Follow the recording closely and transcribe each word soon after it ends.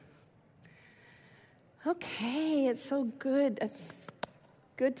Okay, it's so good. It's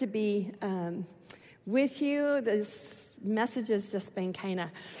good to be with you. This message has just been kind of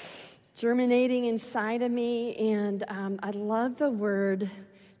germinating inside of me, and I love the word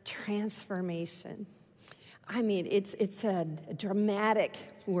transformation. I mean, it's a dramatic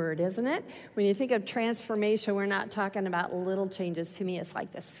word, isn't it? When you think of transformation, we're not talking about little changes. To me, it's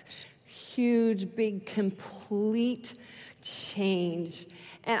like this huge, big, complete change.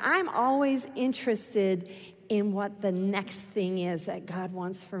 And I'm always interested in what the next thing is that God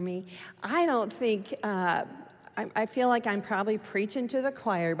wants for me. I don't think, I feel like I'm probably preaching to the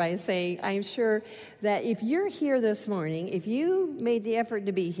choir by saying I'm sure that if you're here this morning, if you made the effort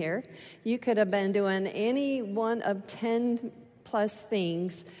to be here, you could have been doing any one of 10 plus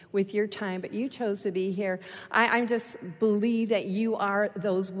things with your time, but you chose to be here. I just believe that you are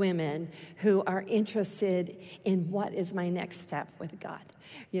those women who are interested in what is my next step with God.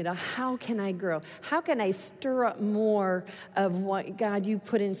 You know, how can I grow? How can I stir up more of what, God, you've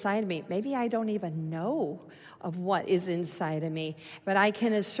put inside of me? Maybe I don't even know of what is inside of me, but I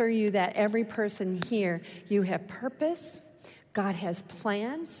can assure you that every person here, you have purpose. God has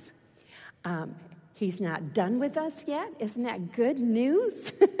plans. He's not done with us yet. Isn't that good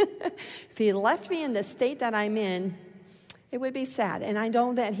news? If he left me in the state that I'm in, it would be sad. And I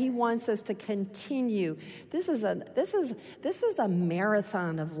know that he wants us to continue. This is a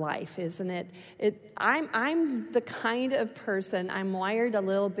marathon of life, isn't it? I'm the kind of person, I'm wired a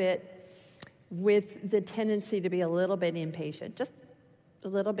little bit with the tendency to be a little bit impatient. Just a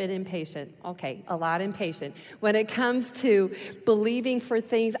little bit impatient. Okay, a lot impatient. When it comes to believing for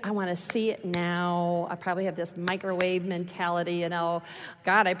things, I want to see it now. I probably have this microwave mentality, you know.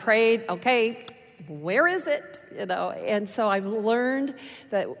 God, I prayed. Okay, where is it? You know, and so I've learned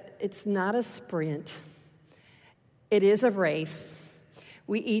that it's not a sprint. It is a race.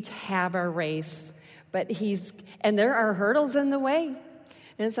 We each have our race, and there are hurdles in the way.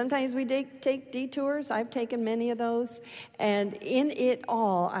 And sometimes we take detours. I've taken many of those. And in it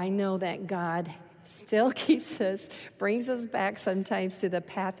all, I know that God still keeps us, brings us back sometimes to the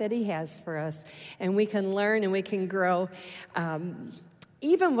path that he has for us. And we can learn and we can grow,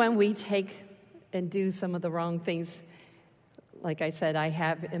 even when we take and do some of the wrong things, like I said, I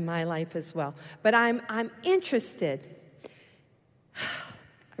have in my life as well. But I'm interested.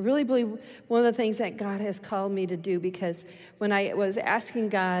 I really believe one of the things that God has called me to do, because when I was asking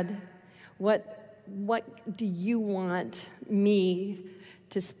God, what do you want me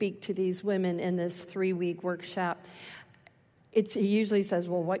to speak to these women in this 3-week workshop? He usually says,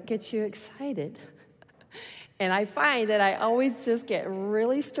 well, what gets you excited? And I find that I always just get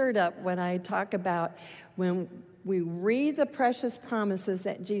really stirred up when I talk about when we read the precious promises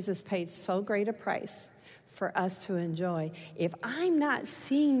that Jesus paid so great a price for us to enjoy. If I'm not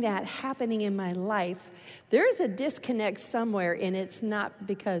seeing that happening in my life, there's a disconnect somewhere, and it's not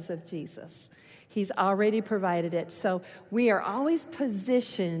because of Jesus. He's already provided it. So we are always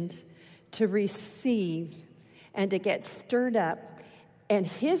positioned to receive and to get stirred up, and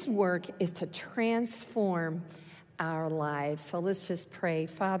his work is to transform our lives. So let's just pray.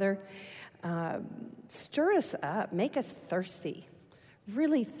 Father, stir us up, make us thirsty.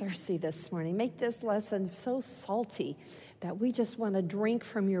 Really thirsty this morning. Make this lesson so salty that we just want to drink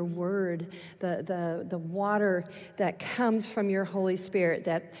from your word, the water that comes from your Holy Spirit,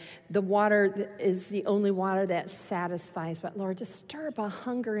 that the water is the only water that satisfies. But Lord, just stir up a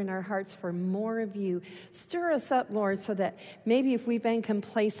hunger in our hearts for more of you. Stir us up, Lord, so that maybe if we've been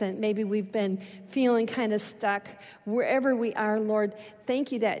complacent, maybe we've been feeling kind of stuck, wherever we are, Lord,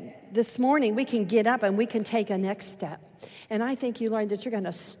 thank you that this morning we can get up and we can take a next step. And I thank you, Lord, that you're going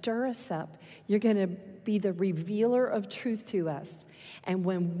to stir us up. You're going to be the revealer of truth to us. And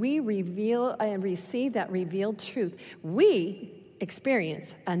when we reveal and receive that revealed truth, we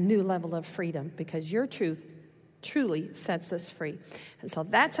experience a new level of freedom, because your truth truly sets us free. And so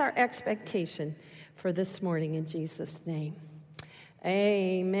that's our expectation for this morning in Jesus' name.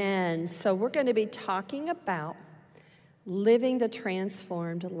 Amen. So we're going to be talking about living the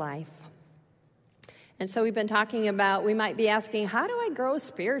transformed life. And so we've been talking about, we might be asking, how do I grow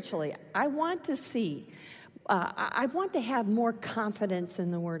spiritually? I want to see. I want to have more confidence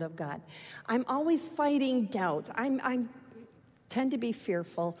in the Word of God. I'm always fighting doubt. I tend to be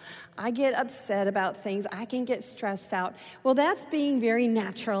fearful. I get upset about things. I can get stressed out. Well, that's being very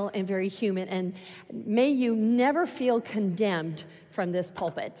natural and very human. And may you never feel condemned from this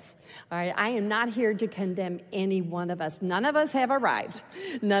pulpit. All right, I am not here to condemn any one of us. None of us have arrived.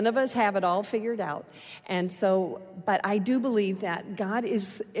 None of us have it all figured out. And so, but I do believe that God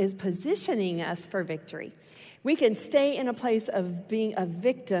is positioning us for victory. We can stay in a place of being a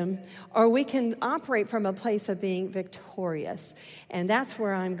victim, or we can operate from a place of being victorious. And that's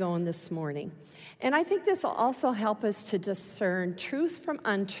where I'm going this morning. And I think this will also help us to discern truth from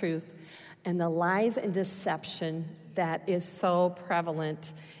untruth and the lies and deception that is so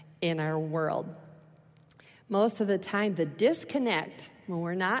prevalent in our world. Most of the time, the disconnect, when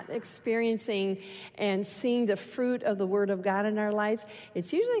we're not experiencing and seeing the fruit of the Word of God in our lives,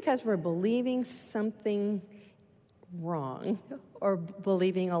 it's usually because we're believing something wrong or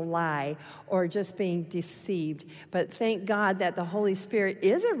believing a lie or just being deceived. But thank God that the Holy Spirit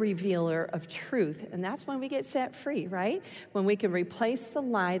is a revealer of truth, and that's when we get set free, right? When we can replace the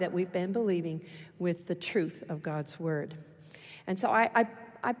lie that we've been believing with the truth of God's Word. And so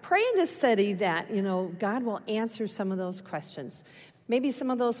I pray in this study that, God will answer some of those questions. Maybe some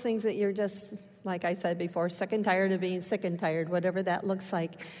of those things that you're just, like I said before, sick and tired of being sick and tired, whatever that looks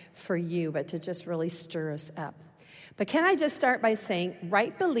like for you, but to just really stir us up. But can I just start by saying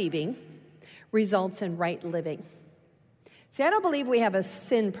right believing results in right living? See, I don't believe we have a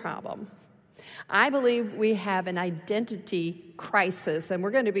sin problem. I believe we have an identity crisis, and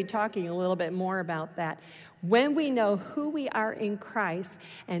we're going to be talking a little bit more about that. When we know who we are in Christ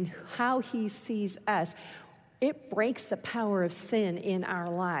and how He sees us, it breaks the power of sin in our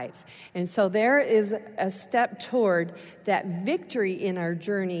lives. And so there is a step toward that victory in our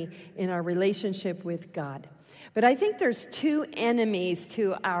journey, in our relationship with God. But I think there's two enemies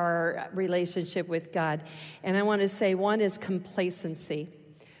to our relationship with God. And I want to say one is complacency.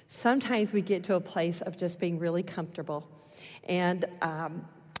 Sometimes we get to a place of just being really comfortable. And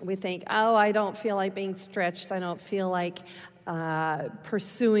we think, I don't feel like being stretched. I don't feel like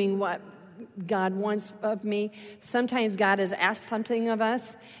pursuing what God wants of me. Sometimes God has asked something of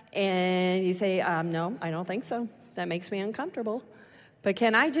us, and you say, no, I don't think so. That makes me uncomfortable. But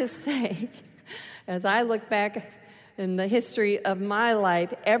can I just say, as I look back in the history of my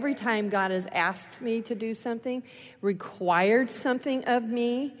life, every time God has asked me to do something, required something of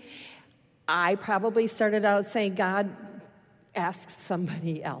me, I probably started out saying, God, ask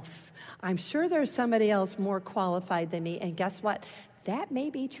somebody else. I'm sure there's somebody else more qualified than me. And guess what? That may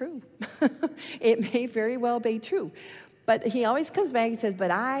be true. It may very well be true. But He always comes back and says,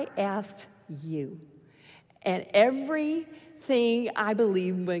 but I asked you. And everything I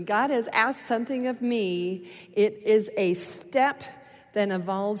believe, when God has asked something of me, it is a step that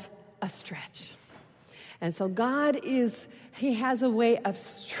involves a stretch. And so God He has a way of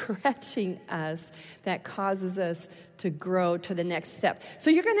stretching us that causes us to grow to the next step. So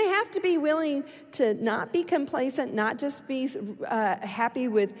you're going to have to be willing to not be complacent, not just be happy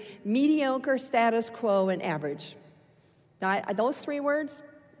with mediocre, status quo, and average. Now, those three words,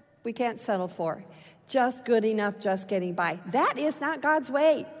 we can't settle for. Just good enough, just getting by. That is not God's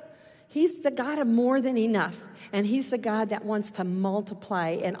way. He's the God of more than enough, and He's the God that wants to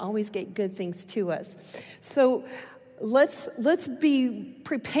multiply and always get good things to us. So let's be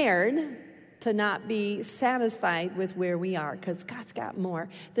prepared to not be satisfied with where we are, because God's got more.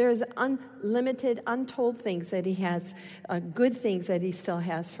 There's unlimited, untold things that He has, good things that He still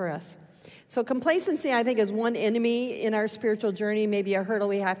has for us. So complacency, I think, is one enemy in our spiritual journey, maybe a hurdle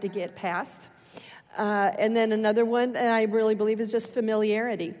we have to get past. And then another one that I really believe is just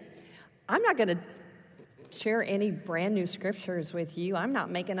familiarity. I'm not going to share any brand new scriptures with you. I'm not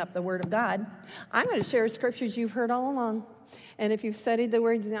making up the Word of God. I'm going to share scriptures you've heard all along. And if you've studied the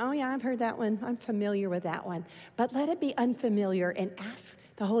Word, you say, oh yeah, I've heard that one. I'm familiar with that one. But let it be unfamiliar and ask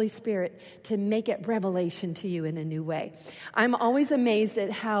the Holy Spirit to make it revelation to you in a new way. I'm always amazed at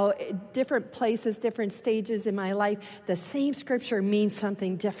how different places, different stages in my life, the same scripture means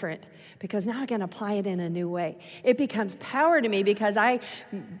something different, because now I can apply it in a new way. It becomes power to me because I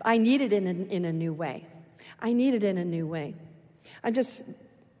need it in a new way. I need it in a new way. I'm just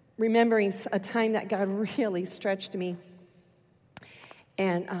remembering a time that God really stretched me.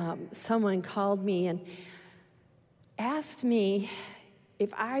 And someone called me and asked me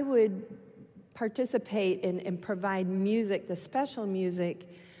if I would participate and provide music, the special music,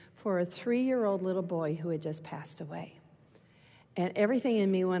 for a 3-year-old little boy who had just passed away. And everything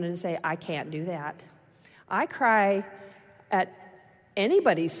in me wanted to say, I can't do that. I cry at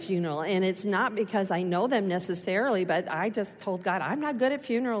anybody's funeral, and it's not because I know them necessarily, but I just told God, I'm not good at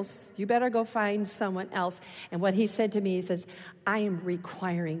funerals. You better go find someone else. And what He said to me, He says, I am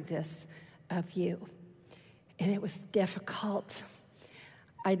requiring this of you. And it was difficult.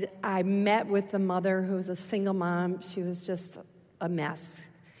 I met with the mother who was a single mom. She was just a mess.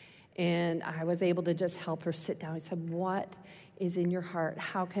 And I was able to just help her sit down. I said, what is in your heart?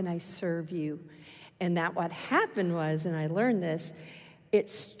 How can I serve you? And that what happened was, and I learned this, it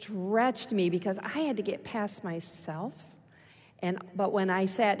stretched me because I had to get past myself. But when I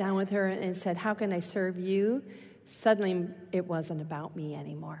sat down with her and said, how can I serve you? Suddenly it wasn't about me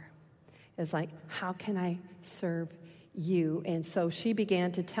anymore. It's like, how can I serve you? And so she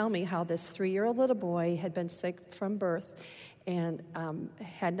began to tell me how this 3-year-old little boy had been sick from birth and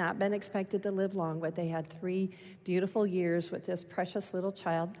had not been expected to live long, but they had 3 beautiful years with this precious little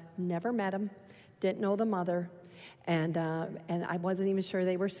child. Never met him, didn't know the mother, and I wasn't even sure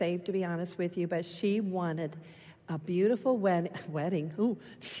they were saved, to be honest with you, but she wanted a beautiful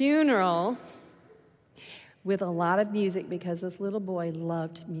funeral with a lot of music because this little boy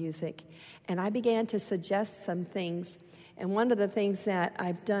loved music. And I began to suggest some things. And one of the things that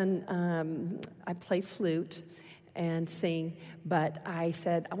I've done, I play flute and sing, but I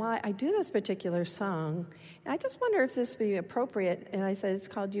said, well, I do this particular song, and I just wonder if this would be appropriate. And I said, it's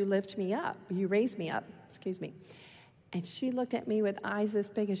called You Lift Me Up, You Raise Me Up, excuse me. And she looked at me with eyes this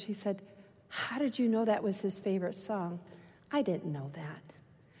big, and she said, how did you know that was his favorite song? I didn't know that.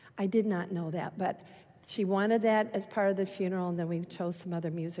 I did not know that, but she wanted that as part of the funeral, and then we chose some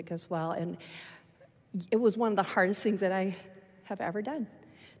other music as well. And it was one of the hardest things that I have ever done,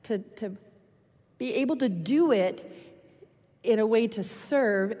 to be able to do it in a way to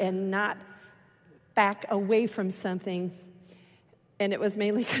serve and not back away from something. And it was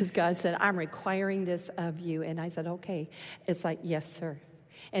mainly because God said, I'm requiring this of you. And I said, okay. It's like, yes, sir.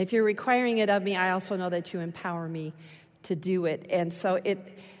 And if you're requiring it of me, I also know that you empower me to do it. And so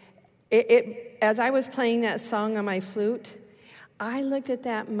it as I was playing that song on my flute, I looked at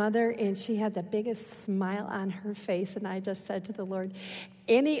that mother, and she had the biggest smile on her face, and I just said to the Lord,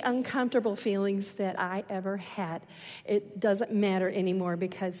 any uncomfortable feelings that I ever had, it doesn't matter anymore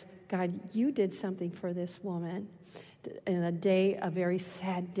because, God, you did something for this woman in a very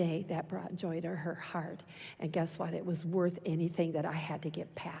sad day that brought joy to her heart. And guess what? It was worth anything that I had to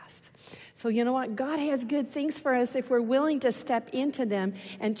get past. So you know what? God has good things for us if we're willing to step into them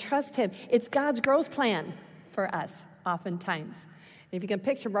and trust him. It's God's growth plan for us, oftentimes. If you can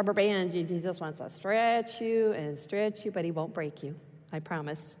picture rubber bands, he just wants to stretch you, but he won't break you. I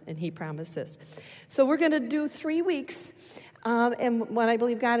promise, and he promises. So we're going to do 3 weeks, and what I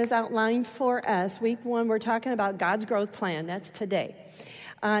believe God has outlined for us. Week 1, we're talking about God's growth plan. That's today.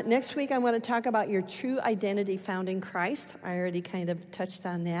 Next week, I want to talk about your true identity found in Christ. I already kind of touched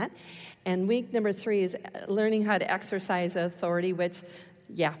on that. And week number 3 is learning how to exercise authority, which,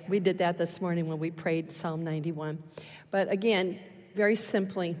 yeah, we did that this morning when we prayed Psalm 91. But again, very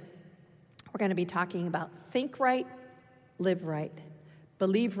simply, we're going to be talking about think right, live right.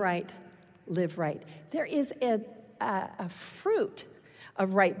 Believe right, live right. There is a fruit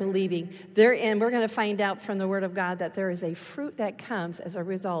of right believing. And we're going to find out from the Word of God that there is a fruit that comes as a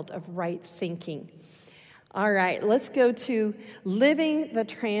result of right thinking. All right, let's go to living the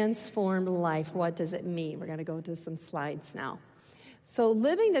transformed life. What does it mean? We're going to go to some slides now. So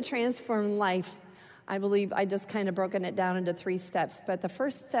living the transformed life, I believe I just kind of broken it down into 3 steps. But the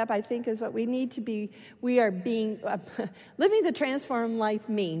first step, I think, is what we need to be. We are being, living the transformed life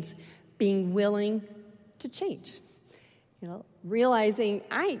means being willing to change. You know, realizing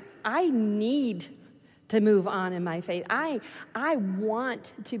I need to move on in my faith. I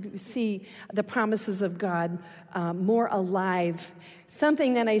want to see the promises of God more alive.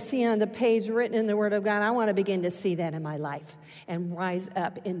 Something that I see on the page written in the Word of God, I want to begin to see that in my life and rise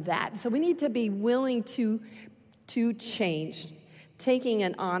up in that. So we need to be willing to change, taking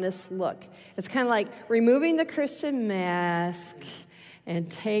an honest look. It's kind of like removing the Christian mask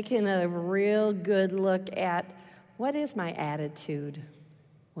and taking a real good look at what is my attitude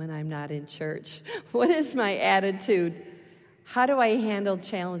when I'm not in church? What is my attitude? How do I handle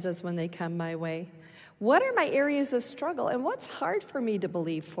challenges when they come my way? What are my areas of struggle? And what's hard for me to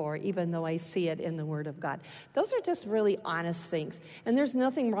believe for, even though I see it in the Word of God? Those are just really honest things. And there's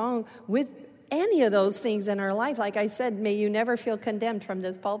nothing wrong with any of those things in our life. Like I said, may you never feel condemned from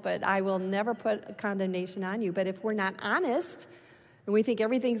this pulpit. I will never put condemnation on you. But if we're not honest and we think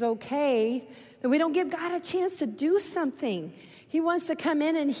everything's okay, then we don't give God a chance to do something. He wants to come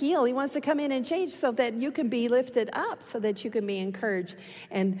in and heal. He wants to come in and change so that you can be lifted up, so that you can be encouraged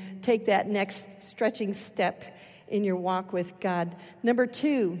and take that next stretching step in your walk with God. Number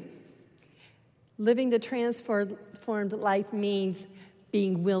 2, living the transformed life means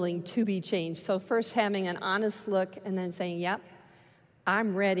being willing to be changed. So first having an honest look and then saying, yep,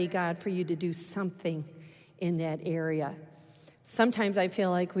 I'm ready, God, for you to do something in that area. Sometimes I feel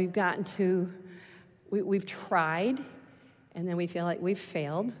like we've tried, and then we feel like we've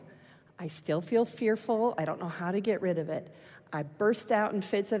failed. I still feel fearful. I don't know how to get rid of it. I burst out in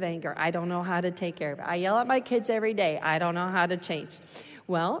fits of anger. I don't know how to take care of it. I yell at my kids every day. I don't know how to change.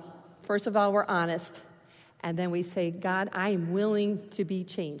 Well, first of all, we're honest. And then we say, God, I am willing to be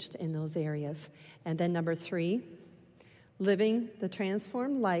changed in those areas. And then number 3, living the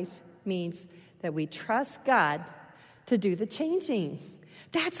transformed life means that we trust God to do the changing.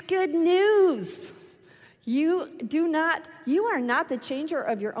 That's good news. You are not the changer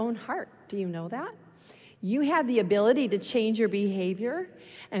of your own heart. Do you know that? You have the ability to change your behavior,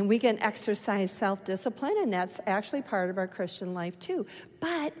 and we can exercise self-discipline, and that's actually part of our Christian life too.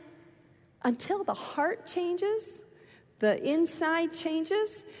 But until the heart changes, the inside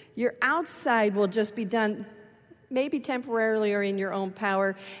changes, your outside will just be done maybe temporarily or in your own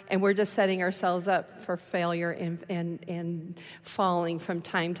power, and we're just setting ourselves up for failure and falling from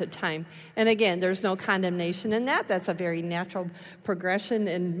time to time. And again, there's no condemnation in that. That's a very natural progression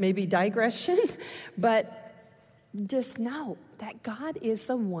and maybe digression, but just know that God is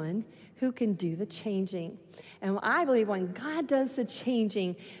the one who can do the changing. And I believe when God does the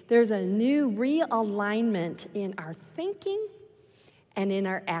changing, there's a new realignment in our thinking and in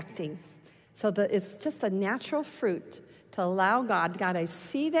our acting. So it's just a natural fruit to allow God, I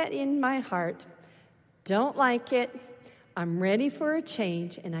see that in my heart, don't like it, I'm ready for a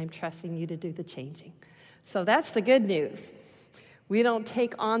change, and I'm trusting you to do the changing. So that's the good news. We don't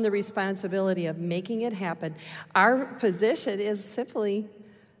take on the responsibility of making it happen. Our position is simply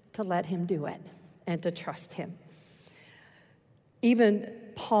to let him do it and to trust him. Even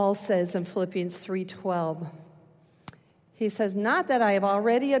Paul says in Philippians 3:12, he says, not that I have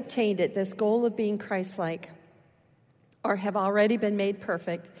already obtained it, this goal of being Christ-like, or have already been made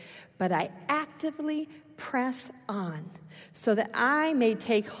perfect, but I actively press on so that I may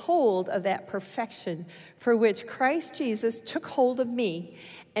take hold of that perfection for which Christ Jesus took hold of me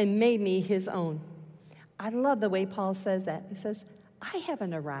and made me his own. I love the way Paul says that. He says, I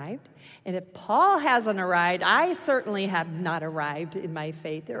haven't arrived. And if Paul hasn't arrived, I certainly have not arrived in my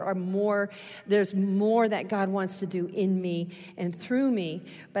faith. There's more that God wants to do in me and through me.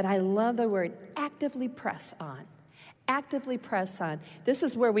 But I love the word actively press on. Actively press on. This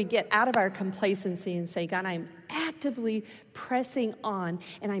is where we get out of our complacency and say, God, I'm actively pressing on,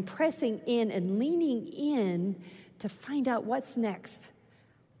 and I'm pressing in and leaning in to find out what's next,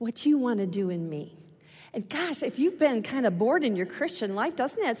 what you want to do in me. And gosh, if you've been kind of bored in your Christian life,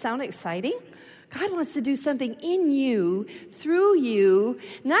 doesn't that sound exciting? God wants to do something in you, through you,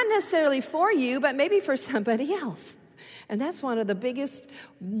 not necessarily for you, but maybe for somebody else. And that's one of the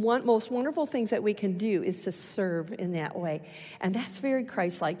most wonderful things that we can do is to serve in that way. And that's very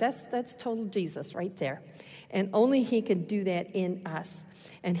Christ-like. That's total Jesus right there. And only he can do that in us.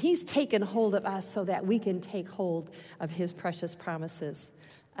 And he's taken hold of us so that we can take hold of his precious promises.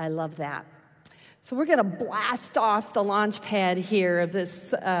 I love that. So we're going to blast off the launch pad here of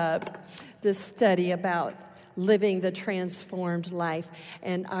this study about living the transformed life.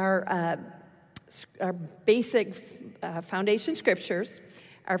 And our basic foundation scriptures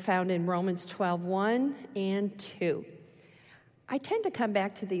are found in Romans 12:1 and 2. I tend to come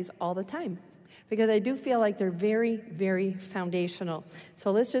back to these all the time because I do feel like they're very, very foundational.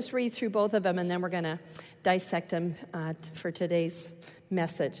 So let's just read through both of them, and then we're going to dissect them for today's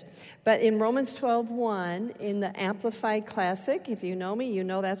message. But in Romans 12:1, in the Amplified Classic, if you know me, you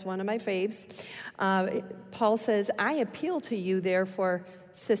know that's one of my faves, Paul says, I appeal to you, therefore,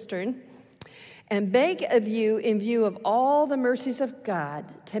 sistern, and beg of you, in view of all the mercies of God,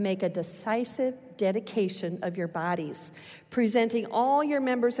 to make a decisive dedication of your bodies, presenting all your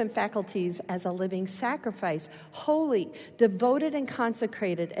members and faculties as a living sacrifice, holy, devoted and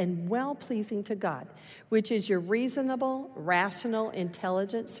consecrated, and well-pleasing to God, which is your reasonable, rational,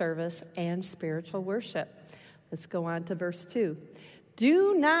 intelligent service and spiritual worship. Let's go on to verse 2.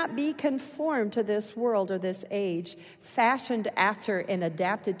 Do not be conformed to this world or this age, fashioned after and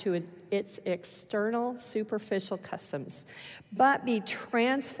adapted to its external, superficial customs, but be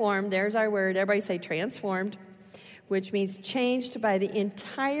transformed. There's our word. Everybody say transformed, which means changed by the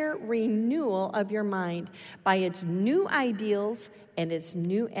entire renewal of your mind, by its new ideals and its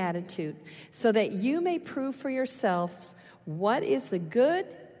new attitude, so that you may prove for yourselves what is the good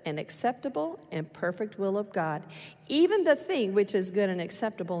and acceptable and perfect will of God, even the thing which is good and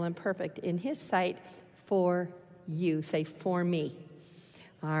acceptable and perfect in his sight for you. Say, for me.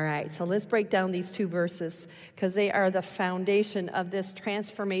 All right, so let's break down these two verses because they are the foundation of this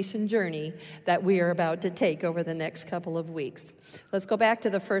transformation journey that we are about to take over the next couple of weeks. Let's go back to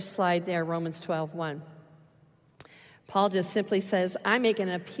the first slide there, Romans 12:1. Paul just simply says, I make an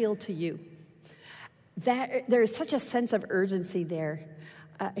appeal to you. There is such a sense of urgency there.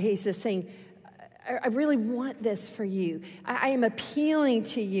 he's just saying, I really want this for you. I am appealing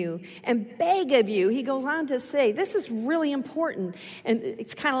to you and beg of you. He goes on to say, this is really important. And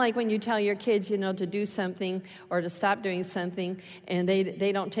it's kind of like when you tell your kids, to do something or to stop doing something, and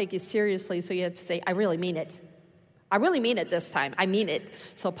they don't take you seriously, so you have to say, I really mean it. I really mean it this time. I mean it.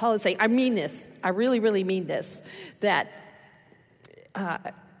 So Paul is saying, I mean this. I really, really mean this. That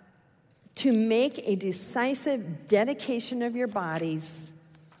to make a decisive dedication of your bodies,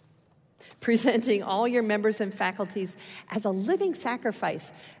 presenting all your members and faculties as a living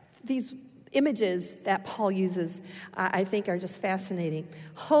sacrifice. These images that Paul uses, I think, are just fascinating.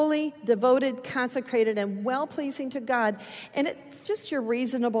 Holy, devoted, consecrated, and well-pleasing to God. And it's just your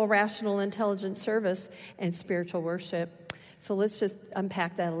reasonable, rational, intelligent service and spiritual worship. So let's just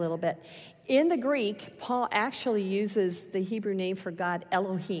unpack that a little bit. In the Greek, Paul actually uses the Hebrew name for God,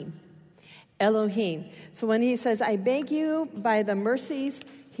 Elohim. Elohim. So when he says, I beg you by the mercies,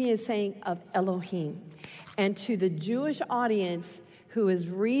 he is saying of Elohim. And to the Jewish audience who is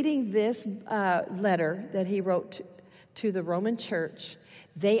reading this letter that he wrote to the Roman church,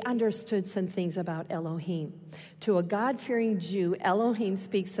 they understood some things about Elohim. To a God-fearing Jew, Elohim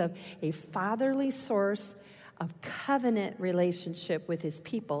speaks of a fatherly source of covenant relationship with his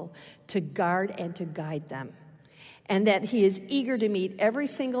people to guard and to guide them. And that he is eager to meet every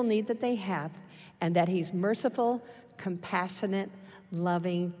single need that they have, and that he's merciful, compassionate,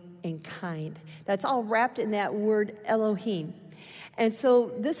 loving, and kind. That's all wrapped in that word Elohim. And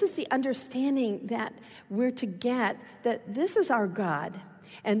so this is the understanding that we're to get, that this is our God,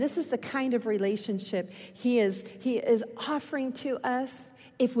 and this is the kind of relationship he is offering to us.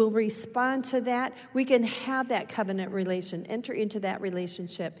 If we'll respond to that, we can have that covenant relation, enter into that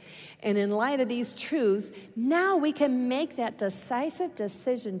relationship. And in light of these truths, now we can make that decisive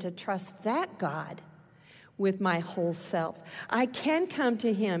decision to trust that God with my whole self. I can come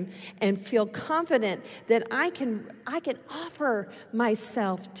to him and feel confident that I can offer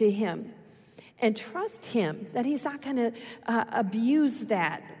myself to him and trust him that he's not going to abuse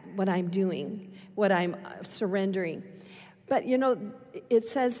that, what I'm doing, what I'm surrendering. But, it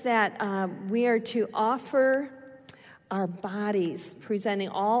says that we are to offer our bodies, presenting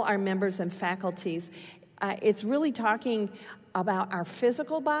all our members and faculties. It's really talking about our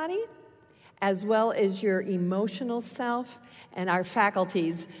physical body, as well as your emotional self and our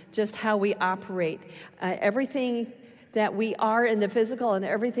faculties, just how we operate. Everything that we are in the physical and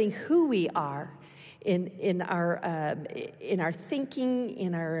everything who we are in our thinking,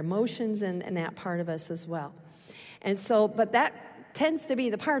 in our emotions, and that part of us as well. And so, but that tends to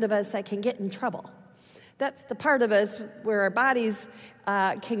be the part of us that can get in trouble. That's the part of us where our bodies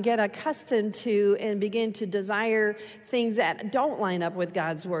can get accustomed to and begin to desire things that don't line up with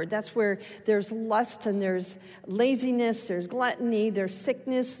God's word. That's where there's lust and there's laziness, there's gluttony, there's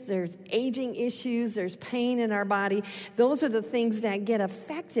sickness, there's aging issues, there's pain in our body. Those are the things that get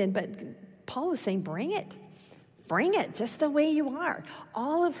affected, but Paul is saying, bring it. Bring it just the way you are,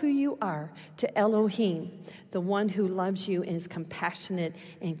 all of who you are, to Elohim, the one who loves you and is compassionate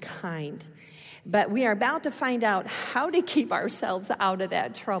and kind. But we are about to find out how to keep ourselves out of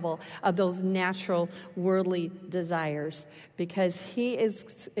that trouble of those natural worldly desires, because he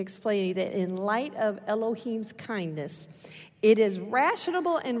is explaining that in light of Elohim's kindness, it is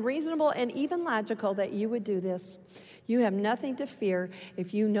rational and reasonable and even logical that you would do this. You have nothing to fear.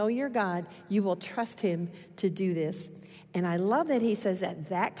 If you know your God, you will trust him to do this. And I love that he says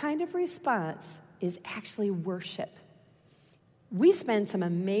that kind of response is actually worship. We spend some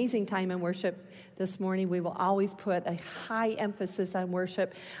amazing time in worship this morning. We will always put a high emphasis on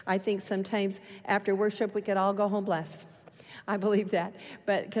worship. I think sometimes after worship, we could all go home blessed. I believe that.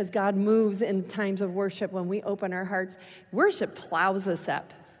 But because God moves in times of worship when we open our hearts, worship plows us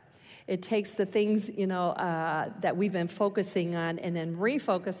up. It takes the things, that we've been focusing on and then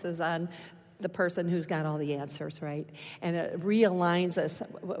refocuses on the person who's got all the answers, right? And it realigns us.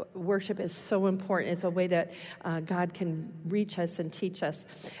 Worship is so important. It's a way that God can reach us and teach us.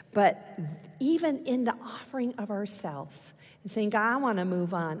 But even in the offering of ourselves, and saying, God, I want to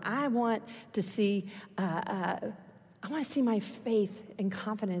move on. I want to see my faith and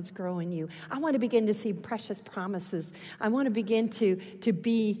confidence grow in you. I want to begin to see precious promises. I want to begin to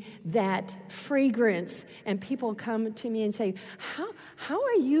be that fragrance. And people come to me and say, how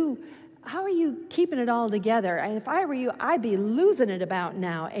are you keeping it all together? And if I were you, I'd be losing it about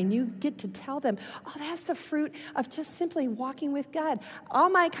now. And you get to tell them, oh, that's the fruit of just simply walking with God. All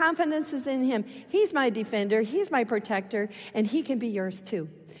my confidence is in him. He's my defender. He's my protector. And he can be yours too.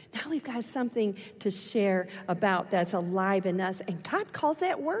 Now we've got something to share about that's alive in us. And God calls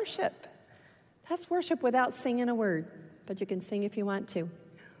that worship. That's worship without singing a word. But you can sing if you want to.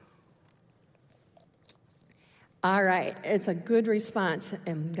 All right, it's a good response,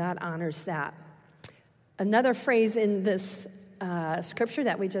 and God honors that. Another phrase in this scripture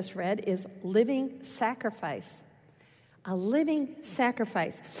that we just read is living sacrifice. A living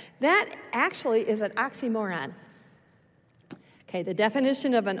sacrifice. That actually is an oxymoron. Okay, the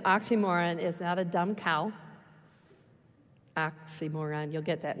definition of an oxymoron is not a dumb cow. Oxymoron, you'll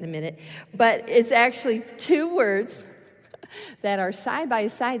get that in a minute. But it's actually two words that are side by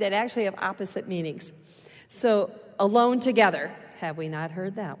side that actually have opposite meanings. So, alone together. Have we not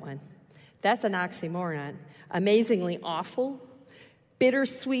heard that one? That's an oxymoron. Amazingly awful,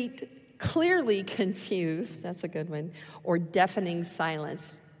 bittersweet, clearly confused. That's a good one. Or deafening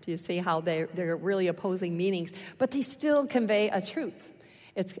silence. Do you see how they're really opposing meanings? But they still convey a truth.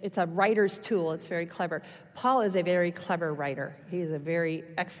 It's a writer's tool. It's very clever. Paul is a very clever writer. He is a very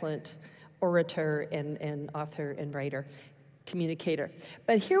excellent orator and author and writer, communicator.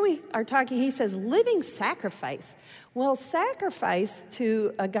 But here we are talking, he says, living sacrifice. Well, sacrifice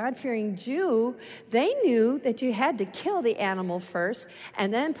to a God-fearing Jew, they knew that you had to kill the animal first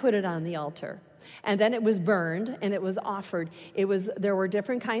and then put it on the altar. And then it was burned and it was offered. There were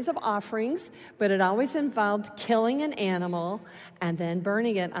different kinds of offerings, but it always involved killing an animal and then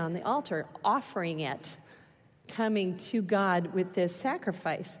burning it on the altar, offering it, coming to God with this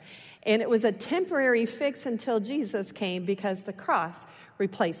sacrifice. And it was a temporary fix until Jesus came because the cross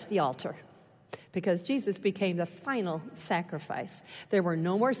replaced the altar. Because Jesus became the final sacrifice. There were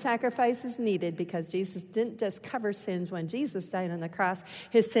no more sacrifices needed because Jesus didn't just cover sins. When Jesus died on the cross,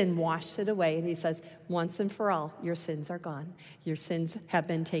 his sin washed it away. And he says, once and for all, your sins are gone. Your sins have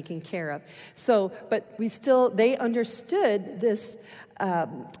been taken care of. So, but they understood this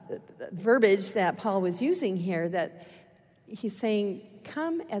verbiage that Paul was using here, that he's saying,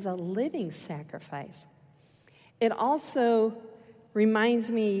 come as a living sacrifice. It also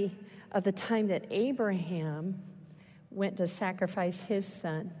reminds me of the time that Abraham went to sacrifice his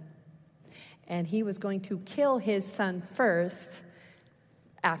son. And he was going to kill his son first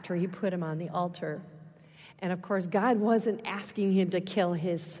after he put him on the altar. And of course, God wasn't asking him to kill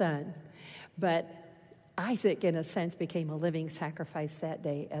his son. But Isaac, in a sense, became a living sacrifice that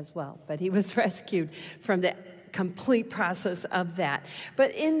day as well. But he was rescued from the complete process of that.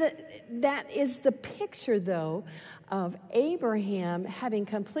 But that is the picture, though, of Abraham having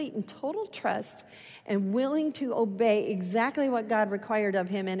complete and total trust and willing to obey exactly what God required of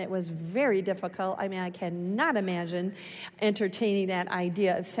him. And it was very difficult. I mean, I cannot imagine entertaining that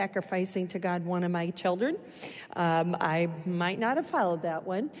idea of sacrificing to God one of my children. I might not have followed that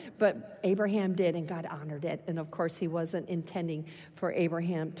one, but Abraham did, and God honored it. And of course, he wasn't intending for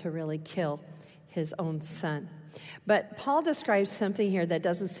Abraham to really kill his own son. But Paul describes something here that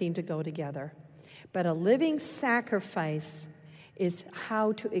doesn't seem to go together. But a living sacrifice is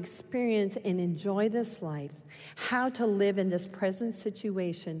how to experience and enjoy this life, how to live in this present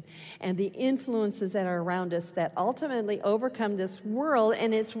situation, and the influences that are around us that ultimately overcome this world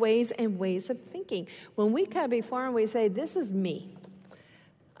and its ways and ways of thinking. When we come before Him, we say, this is me.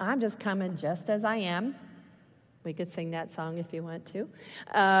 I'm just coming just as I am. We could sing that song if you want to.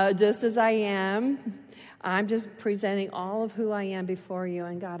 Just as I am, I'm just presenting all of who I am before you,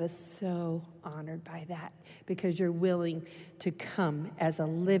 and God is so honored by that because you're willing to come as a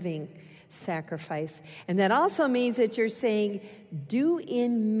living sacrifice. And that also means that you're saying, do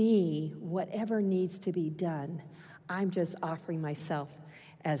in me whatever needs to be done. I'm just offering myself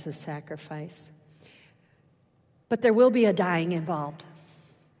as a sacrifice. But there will be a dying involved.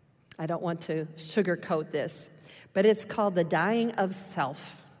 I don't want to sugarcoat this. But it's called the dying of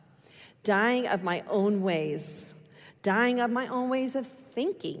self, dying of my own ways, dying of my own ways of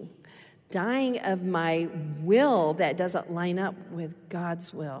thinking, dying of my will that doesn't line up with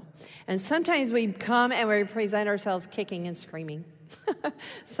God's will. And sometimes we come and we present ourselves kicking and screaming.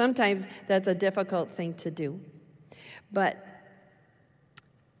 Sometimes that's a difficult thing to do. But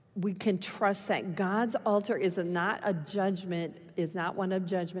we can trust that God's altar is not one of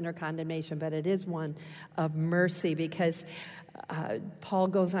judgment or condemnation, but it is one of mercy, because Paul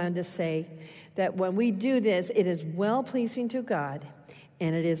goes on to say that when we do this, it is well-pleasing to God,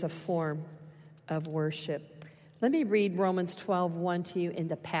 and it is a form of worship. Let me read Romans 12:1 to you in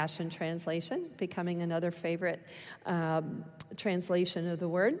the Passion Translation, becoming another favorite translation of the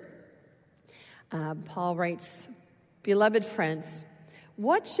word. Paul writes, "Beloved friends,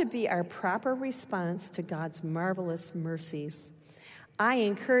 what should be our proper response to God's marvelous mercies? I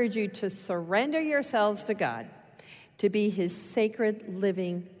encourage you to surrender yourselves to God, to be His sacred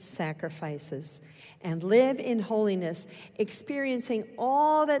living sacrifices, and live in holiness, experiencing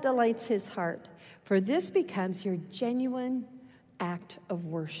all that delights His heart, for this becomes your genuine act of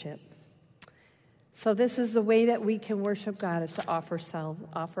worship." So this is the way that we can worship God, is to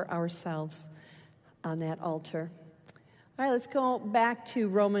offer ourselves on that altar. All right, let's go back to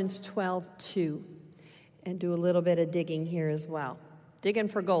Romans 12:2 and do a little bit of digging here as well. Digging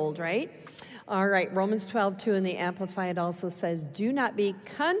for gold, right? All right, Romans 12:2 in the Amplified also says, do not be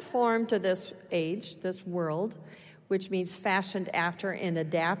conformed to this age, this world, which means fashioned after and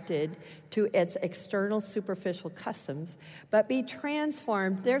adapted to its external superficial customs, but be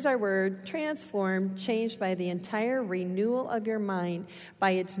transformed, there's our word, transformed, changed by the entire renewal of your mind,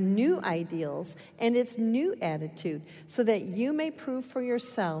 by its new ideals and its new attitude, so that you may prove for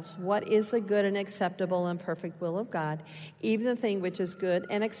yourselves what is the good and acceptable and perfect will of God, even the thing which is good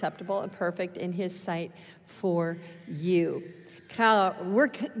and acceptable and perfect in his sight for you. We're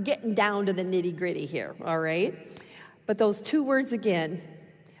getting down to the nitty-gritty here, all right? But those two words again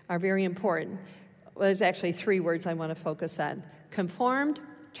are very important. Well, there's actually three words I want to focus on. Conformed,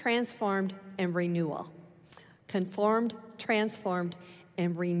 transformed, and renewal. Conformed, transformed,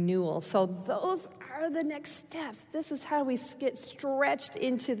 and renewal. So those are the next steps. This is how we get stretched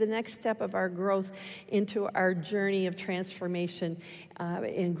into the next step of our growth, into our journey of transformation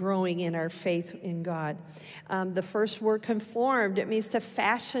in growing in our faith in God. The first word, conformed, it means to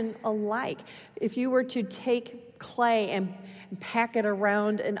fashion alike. If you were to take clay and pack it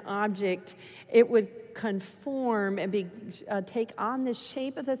around an object, it would conform and take on the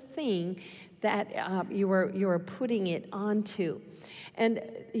shape of the thing that you were putting it onto. And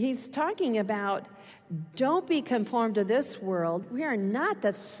he's talking about, don't be conformed to this world. We are not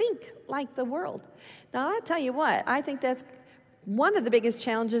to think like the world. Now, I'll tell you what, I think that's one of the biggest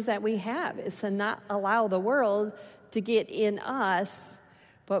challenges that we have, is to not allow the world to get in us.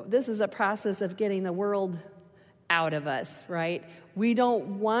 But this is a process of getting the world out of us, right? We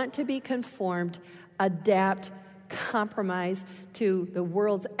don't want to be conformed, adapt, compromise to the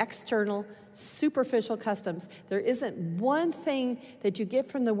world's external, superficial customs. There isn't one thing that you get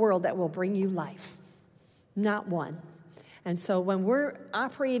from the world that will bring you life. Not one. And so when we're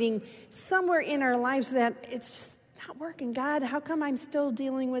operating somewhere in our lives that it's just not working, God, how come I'm still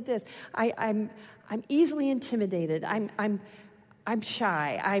dealing with this? I'm easily intimidated. I'm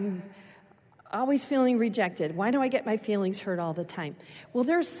shy. I'm always feeling rejected. Why do I get my feelings hurt all the time? Well,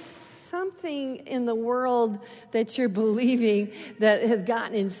 there's something in the world that you're believing that has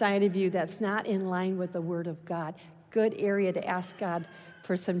gotten inside of you that's not in line with the Word of God. Good area to ask God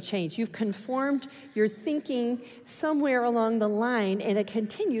for some change. You've conformed your thinking somewhere along the line, and it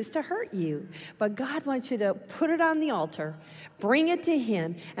continues to hurt you. But God wants you to put it on the altar, bring it to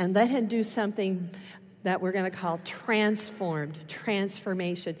Him, and let Him do something that we're going to call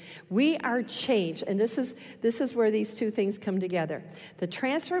transformation. We are changed, and this is where these two things come together. The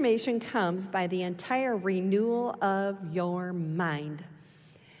transformation comes by the entire renewal of your mind.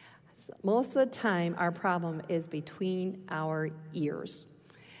 Most of the time, our problem is between our ears.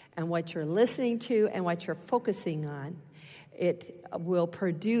 And what you're listening to and what you're focusing on, it will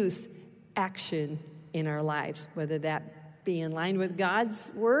produce action in our lives, whether that be in line with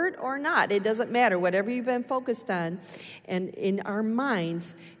God's word or not. It doesn't matter. Whatever you've been focused on and in our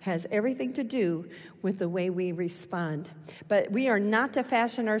minds has everything to do with the way we respond. But we are not to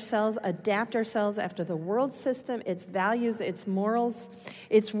fashion ourselves, adapt ourselves after the world system, its values, its morals,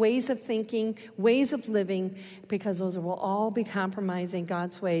 its ways of thinking, ways of living, because those will all be compromising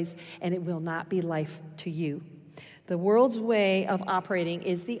God's ways, and it will not be life to you. The world's way of operating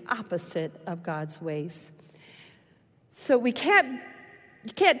is the opposite of God's ways. So you can't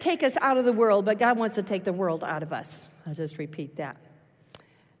take us out of the world, but God wants to take the world out of us. I'll just repeat that.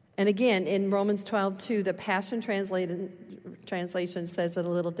 And again, in Romans 12:2, the Passion Translation says it a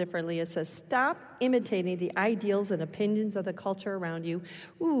little differently. It says, stop imitating the ideals and opinions of the culture around you.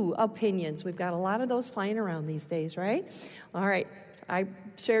 Ooh, opinions. We've got a lot of those flying around these days, right? All right. I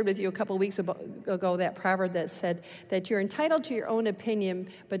shared with you a couple weeks ago that proverb that said that you're entitled to your own opinion,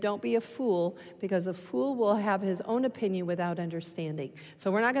 but don't be a fool, because a fool will have his own opinion without understanding.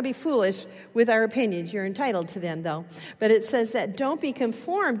 So we're not going to be foolish with our opinions. You're entitled to them, though. But it says that don't be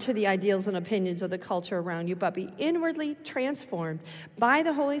conformed to the ideals and opinions of the culture around you, but be inwardly transformed by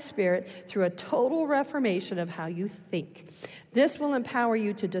the Holy Spirit through a total reformation of how you think. This will empower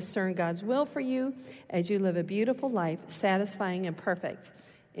you to discern God's will for you as you live a beautiful life, satisfying and perfect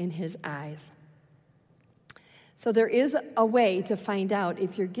in His eyes. So there is a way to find out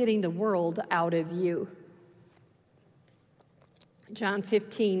if you're getting the world out of you. John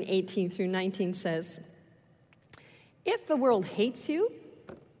 15:18-19 says, if the world hates you,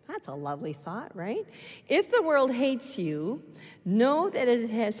 that's a lovely thought, right? If the world hates you, know that it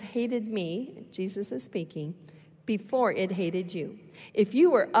has hated me, Jesus is speaking, before it hated you. If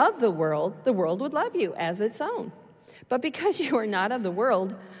you were of the world would love you as its own. But because you are not of the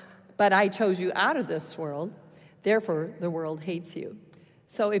world, but I chose you out of this world, therefore the world hates you.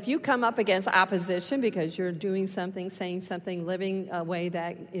 So if you come up against opposition because you're doing something, saying something, living a way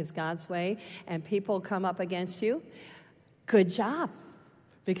that is God's way, and people come up against you, good job.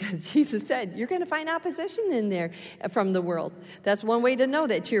 Because Jesus said, you're going to find opposition in there from the world. That's one way to know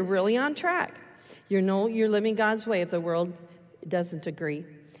that you're really on track. You're living God's way if the world doesn't agree.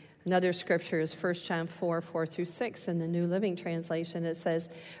 Another scripture is 1 John 4:4-6 in the New Living Translation. It says,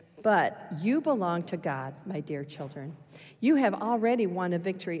 but you belong to God, my dear children. You have already won a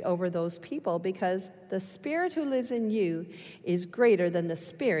victory over those people because the Spirit who lives in you is greater than the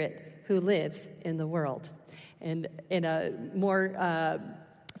spirit who lives in the world. And in a more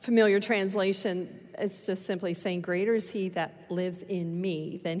familiar translation, it's just simply saying, greater is he that lives in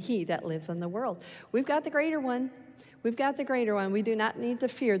me than he that lives in the world. We've got the greater one. We've got the greater one. We do not need to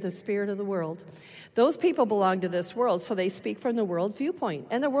fear the spirit of the world. Those people belong to this world, so they speak from the world viewpoint,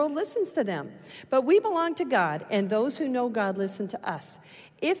 and the world listens to them. But we belong to God, and those who know God listen to us.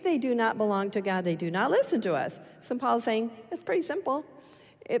 If they do not belong to God, they do not listen to us. So Paul's saying, it's pretty simple.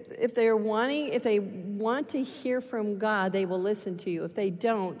 If they want to hear from God, they will listen to you. If they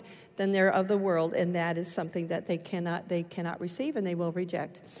don't, then they're of the world, and that is something that they cannot receive, and they will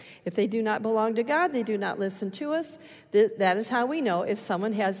reject. If they do not belong to God, they do not listen to us. That is how we know if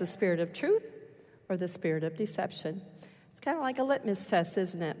someone has the spirit of truth or the spirit of deception. It's kind of like a litmus test,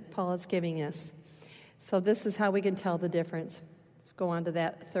 isn't it? Paul is giving us. So this is how we can tell the difference. Let's go on to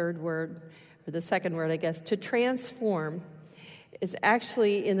that third word, or the second word, I guess. To transform is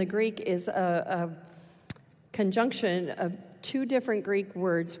actually, in the Greek, is a conjunction of two different Greek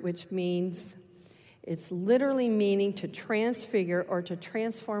words, which means, it's literally meaning to transfigure or to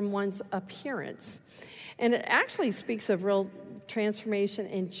transform one's appearance. And it actually speaks of real transformation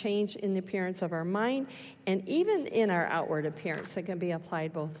and change in the appearance of our mind and even in our outward appearance. It can be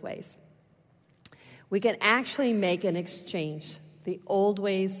applied both ways. We can actually make an exchange, the old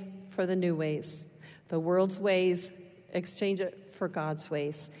ways for the new ways, the world's ways, exchange it for God's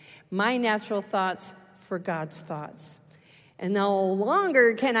ways. My natural thoughts for God's thoughts. And no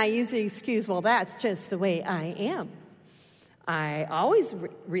longer can I use the excuse, well, that's just the way I am. I always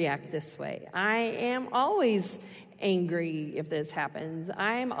react this way. I am always angry if this happens.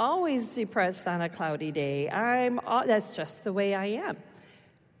 I'm always depressed on a cloudy day. That's just the way I am.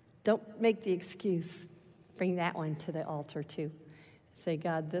 Don't make the excuse. Bring that one to the altar too. Say,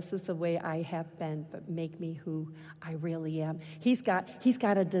 God, this is the way I have been, but make me who I really am. He's got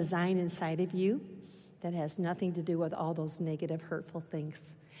a design inside of you that has nothing to do with all those negative, hurtful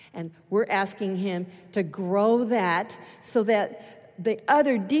things. And we're asking him to grow that so that the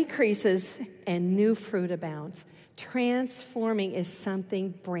other decreases and new fruit abounds. Transforming is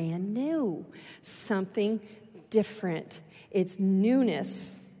something brand new, something different. It's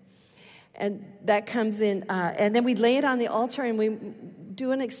newness. And that comes in, and then we lay it on the altar and we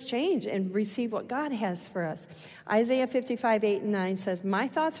do an exchange and receive what God has for us. Isaiah 55:8-9 says, my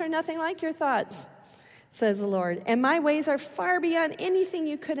thoughts are nothing like your thoughts, says the Lord, and my ways are far beyond anything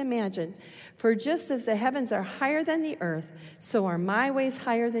you could imagine. For just as the heavens are higher than the earth, so are my ways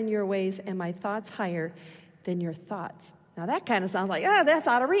higher than your ways, and my thoughts higher than your thoughts. Now that kind of sounds like, that's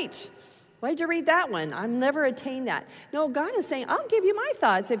out of reach. Why'd you read that one? I'll never attain that. No, God is saying, I'll give you my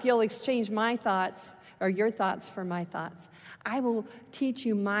thoughts if you'll exchange my thoughts or your thoughts for my thoughts. I will teach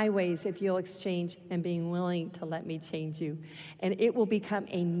you my ways if you'll exchange and being willing to let me change you. And it will become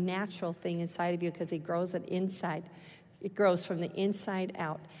a natural thing inside of you because it grows it inside. It grows from the inside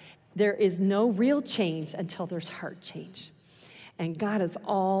out. There is no real change until there's heart change. And God is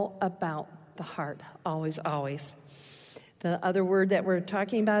all about the heart, always, always. The other word that we're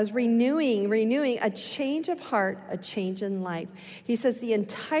talking about is renewing, a change of heart, a change in life. He says the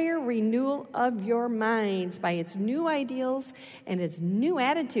entire renewal of your minds by its new ideals and its new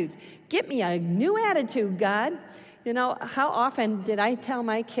attitudes. Get me a new attitude, God. You know, how often did I tell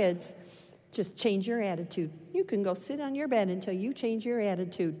my kids, just change your attitude. You can go sit on your bed until you change your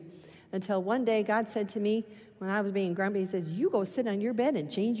attitude. Until one day God said to me, when I was being grumpy, he says, you go sit on your bed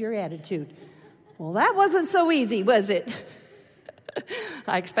and change your attitude. Well, that wasn't so easy, was it?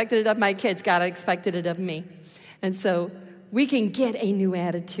 I expected it of my kids. God expected it of me. And so we can get a new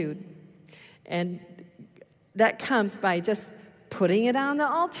attitude. And that comes by just putting it on the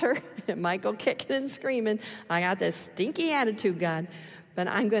altar. It might go kicking and screaming. I got this stinky attitude, God. But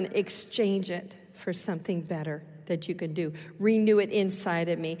I'm going to exchange it for something better. that you can do. Renew it inside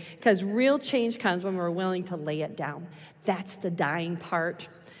of me. Because real change comes when we're willing to lay it down. That's the dying part.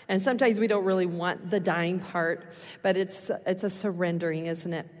 And sometimes we don't really want the dying part, but it's a surrendering,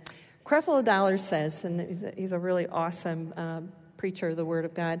 isn't it? Creflo Dollar says, and he's a really awesome preacher of the Word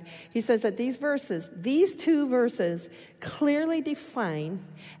of God, he says that these two verses clearly define,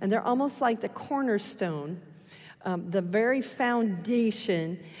 and they're almost like the cornerstone, the very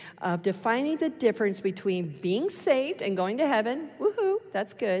foundation of defining the difference between being saved and going to heaven, woohoo,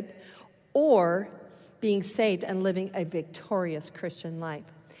 that's good, or being saved and living a victorious Christian life.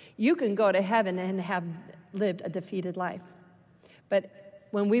 You can go to heaven and have lived a defeated life. But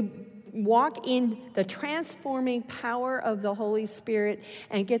when we walk in the transforming power of the Holy Spirit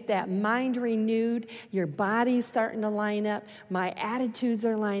and get that mind renewed, your body's starting to line up, my attitudes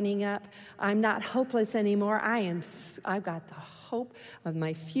are lining up, I'm not hopeless anymore. I've got the hope of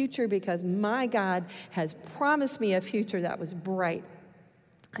my future because my God has promised me a future that was bright.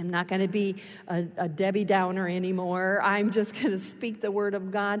 I'm not going to be a Debbie Downer anymore. I'm just going to speak the word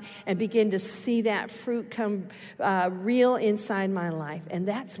of God and begin to see that fruit come real inside my life. And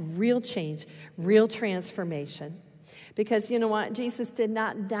that's real change, real transformation. Because you know what? Jesus did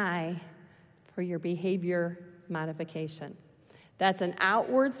not die for your behavior modification. That's an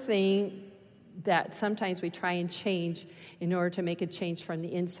outward thing that sometimes we try and change in order to make a change from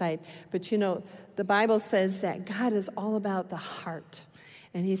the inside. But you know, the Bible says that God is all about the heart.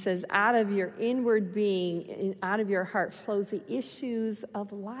 And he says, out of your inward being, out of your heart flows the issues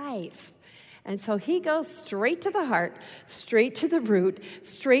of life. And so he goes straight to the heart, straight to the root,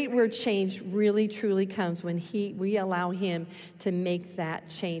 straight where change really, truly comes when we allow him to make that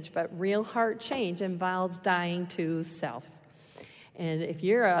change. But real heart change involves dying to self. And if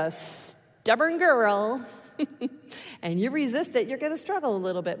you're a stubborn girl and you resist it, you're going to struggle a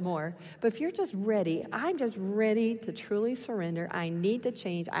little bit more. But if you're just ready, I'm just ready to truly surrender. I need the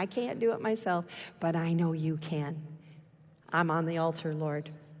change. I can't do it myself, but I know you can. I'm on the altar, Lord.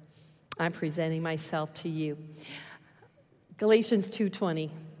 I'm presenting myself to you. Galatians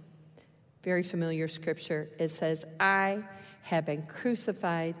 2:20, very familiar scripture. It says, I have been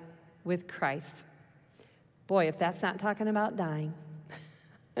crucified with Christ. Boy, if that's not talking about dying.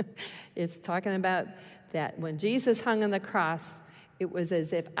 It's talking about that when Jesus hung on the cross, it was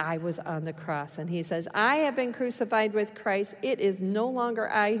as if I was on the cross. And he says, I have been crucified with Christ. It is no longer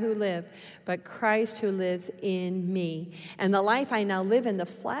I who live, but Christ who lives in me. And the life I now live in the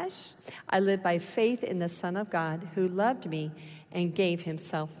flesh, I live by faith in the Son of God who loved me and gave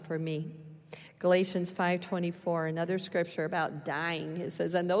himself for me. Galatians 5:24, another scripture about dying. It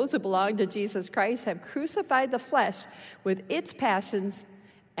says, and those who belong to Jesus Christ have crucified the flesh with its passions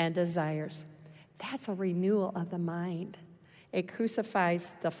and desires. That's a renewal of the mind. It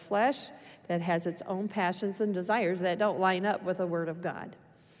crucifies the flesh that has its own passions and desires that don't line up with the Word of God.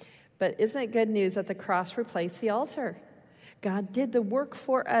 But isn't it good news that the cross replaced the altar? God did the work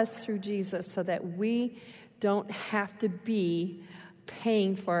for us through Jesus so that we don't have to be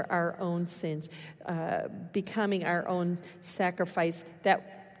paying for our own sins, becoming our own sacrifice.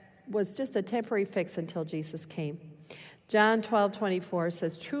 That was just a temporary fix until Jesus came. John 12:24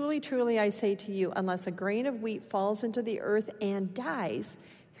 says, truly, truly, I say to you, unless a grain of wheat falls into the earth and dies,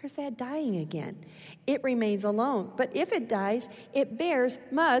 here's that dying again, it remains alone. But if it dies, it bears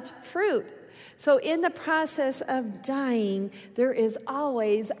much fruit. So in the process of dying, there is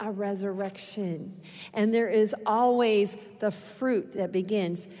always a resurrection. And there is always the fruit that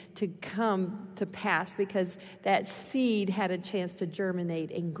begins to come to pass because that seed had a chance to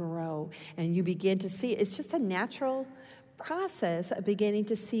germinate and grow. And you begin to see it's just a natural process of beginning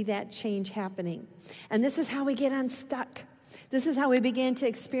to see that change happening. And this is how we get unstuck. This is how we begin to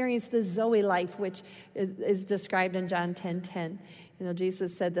experience the Zoe life, which is described in John 10:10. You know,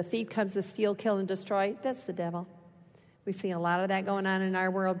 Jesus said, the thief comes to steal, kill, and destroy. That's the devil. We see a lot of that going on in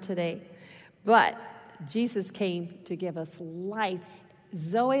our world today. But Jesus came to give us life,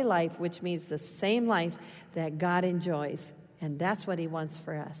 Zoe life, which means the same life that God enjoys. And that's what he wants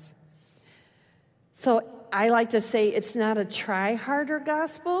for us. So I like to say it's not a try harder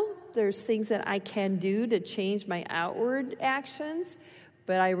gospel. There's things that I can do to change my outward actions,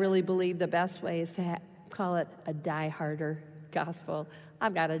 but I really believe the best way is to call it a die harder gospel.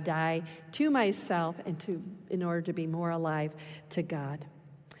 I've got to die to myself in order to be more alive to God.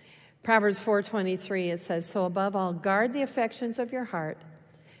 Proverbs 4:23, it says, so above all, guard the affections of your heart,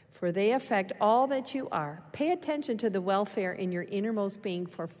 for they affect all that you are. Pay attention to the welfare in your innermost being,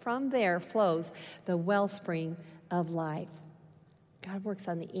 for from there flows the wellspring of life. God works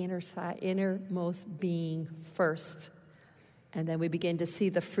on the innermost being first, and then we begin to see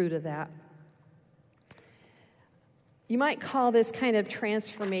the fruit of that. You might call this kind of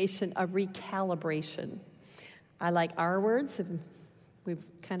transformation a recalibration. I like R words. We've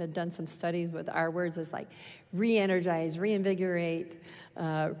kind of done some studies with R words. There's like re-energize, reinvigorate,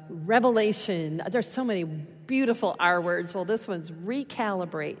 revelation. There's so many beautiful R words. Well, this one's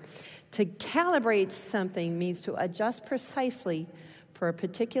recalibrate. To calibrate something means to adjust precisely for a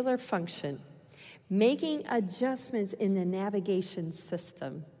particular function, making adjustments in the navigation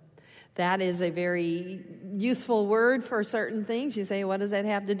system. That is a very useful word for certain things. You say, what does that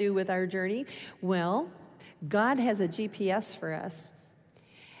have to do with our journey? Well, God has a GPS for us,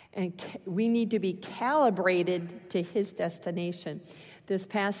 and we need to be calibrated to his destination. This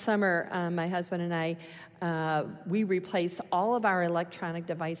past summer, my husband and I, we replaced all of our electronic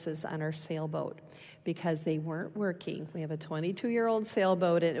devices on our sailboat because they weren't working. We have a 22-year-old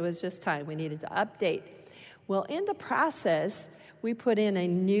sailboat, and it was just time. We needed to update. Well, in the process, we put in a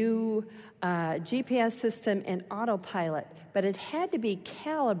new GPS system and autopilot, but it had to be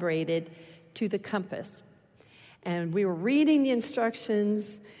calibrated to the compass. And we were reading the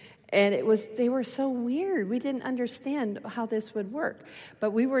instructions, and they were so weird. We didn't understand how this would work. But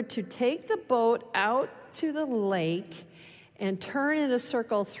we were to take the boat out to the lake and turn in a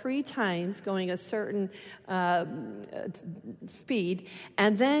circle 3 times, going a certain speed,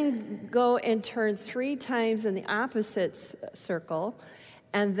 and then go and turn 3 times in the opposite circle,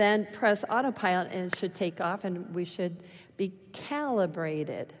 and then press autopilot, and it should take off, and we should be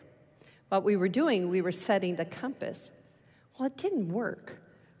calibrated. What we were doing, we were setting the compass. Well, it didn't work.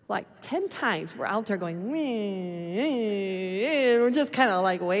 Like 10 times, we're out there going, we're just kind of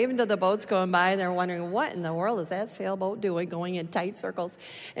like waving to the boats going by, and they're wondering, what in the world is that sailboat doing, going in tight circles?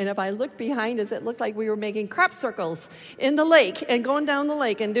 And if I looked behind us, it looked like we were making crop circles in the lake and going down the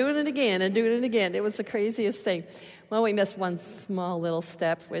lake and doing it again and doing it again. It was the craziest thing. Well, we missed one small little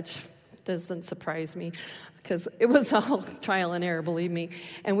step, which doesn't surprise me, because it was all trial and error, believe me.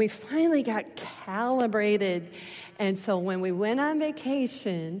 And we finally got calibrated. And so when we went on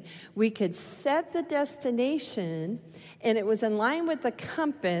vacation, we could set the destination, and it was in line with the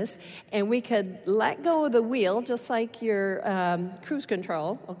compass, and we could let go of the wheel, just like your cruise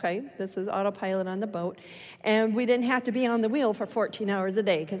control, okay? This is autopilot on the boat. And we didn't have to be on the wheel for 14 hours a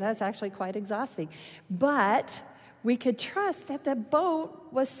day, because that's actually quite exhausting. But we could trust that the boat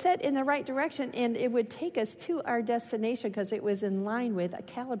was set in the right direction, and it would take us to our destination because it was in line with,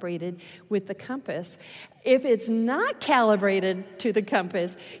 calibrated with the compass. If it's not calibrated to the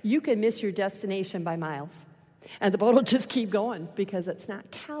compass, you can miss your destination by miles. And the boat will just keep going because it's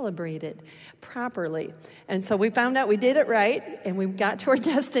not calibrated properly. And so we found out we did it right, and we got to our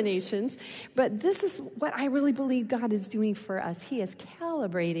destinations. But this is what I really believe God is doing for us. He is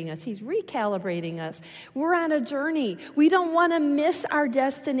calibrating us. He's recalibrating us. We're on a journey. We don't want to miss our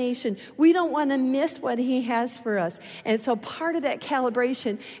destination. We don't want to miss what he has for us. And so part of that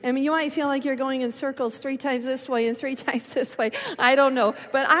calibration, I mean, you might feel like you're going in circles 3 times this way and 3 times this way. I don't know.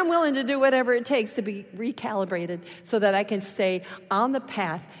 But I'm willing to do whatever it takes to be recalibrated, so that I can stay on the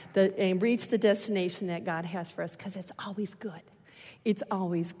path and reach the destination that God has for us, because it's always good. It's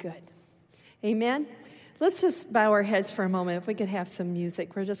always good. Amen? Let's just bow our heads for a moment. If we could have some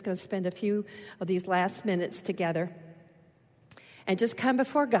music. We're just going to spend a few of these last minutes together and just come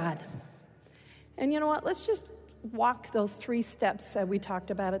before God. And you know what? Let's just walk those 3 steps that we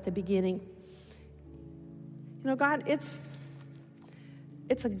talked about at the beginning. You know, God, it's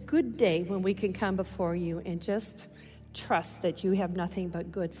a good day when we can come before you and just trust that you have nothing but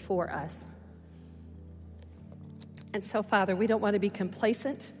good for us. And so, Father, we don't want to be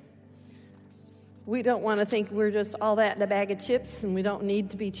complacent. We don't want to think we're just all that in a bag of chips and we don't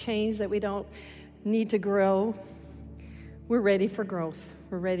need to be changed, that we don't need to grow. We're ready for growth.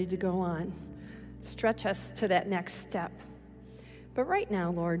 We're ready to go on. Stretch us to that next step. But right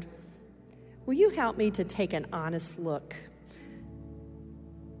now, Lord, will you help me to take an honest look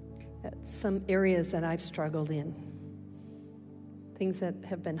at some areas that I've struggled in, things that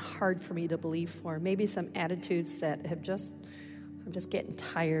have been hard for me to believe for, maybe some attitudes that I'm just getting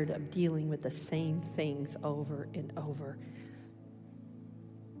tired of dealing with the same things over and over.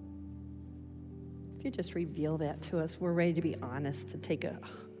 If you just reveal that to us, we're ready to be honest, to take an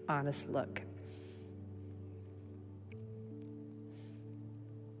honest look.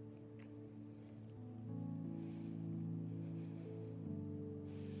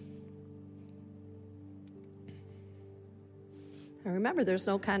 And remember, there's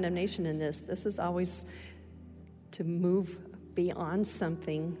no condemnation in this. This is always to move beyond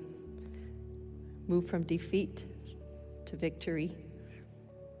something, move from defeat to victory.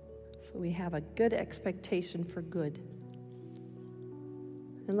 So we have a good expectation for good.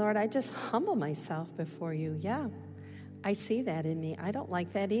 And Lord, I just humble myself before you. Yeah, I see that in me. I don't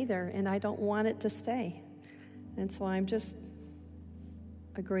like that either, and I don't want it to stay. And so I'm just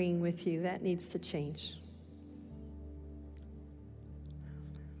agreeing with you. That needs to change.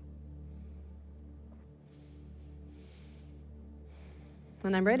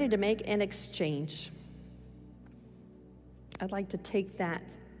 And I'm ready to make an exchange. I'd like to take that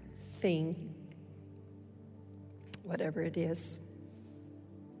thing, whatever it is,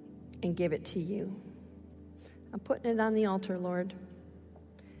 and give it to you. I'm putting it on the altar, Lord.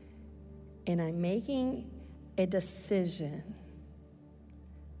 And I'm making a decision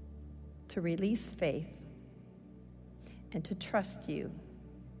to release faith and to trust you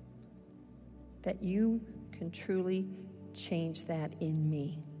that you can truly change that in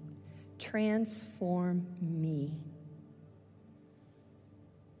me. Transform me.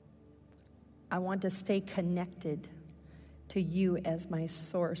 I want to stay connected to you as my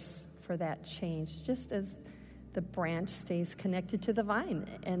source for that change, just as the branch stays connected to the vine,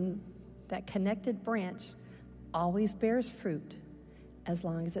 and that connected branch always bears fruit as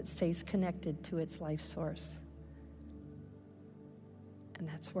long as it stays connected to its life source. And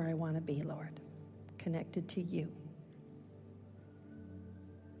that's where I want to be, Lord, connected to you.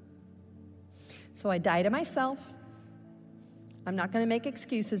 So I die to myself. I'm not going to make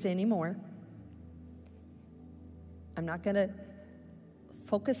excuses anymore. I'm not going to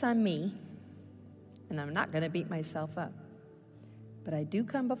focus on me, and I'm not going to beat myself up. But I do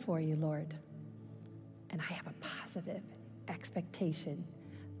come before you, Lord, and I have a positive expectation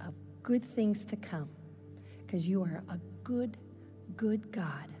of good things to come, because you are a good, good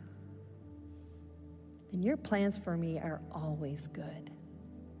God. And your plans for me are always good.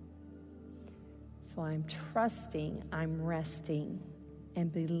 So I'm trusting, I'm resting,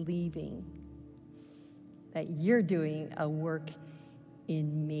 and believing that you're doing a work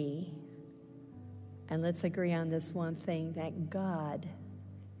in me. And let's agree on this one thing, that God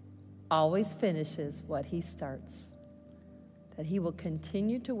always finishes what he starts, that he will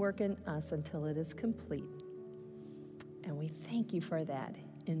continue to work in us until it is complete. And we thank you for that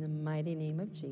in the mighty name of Jesus.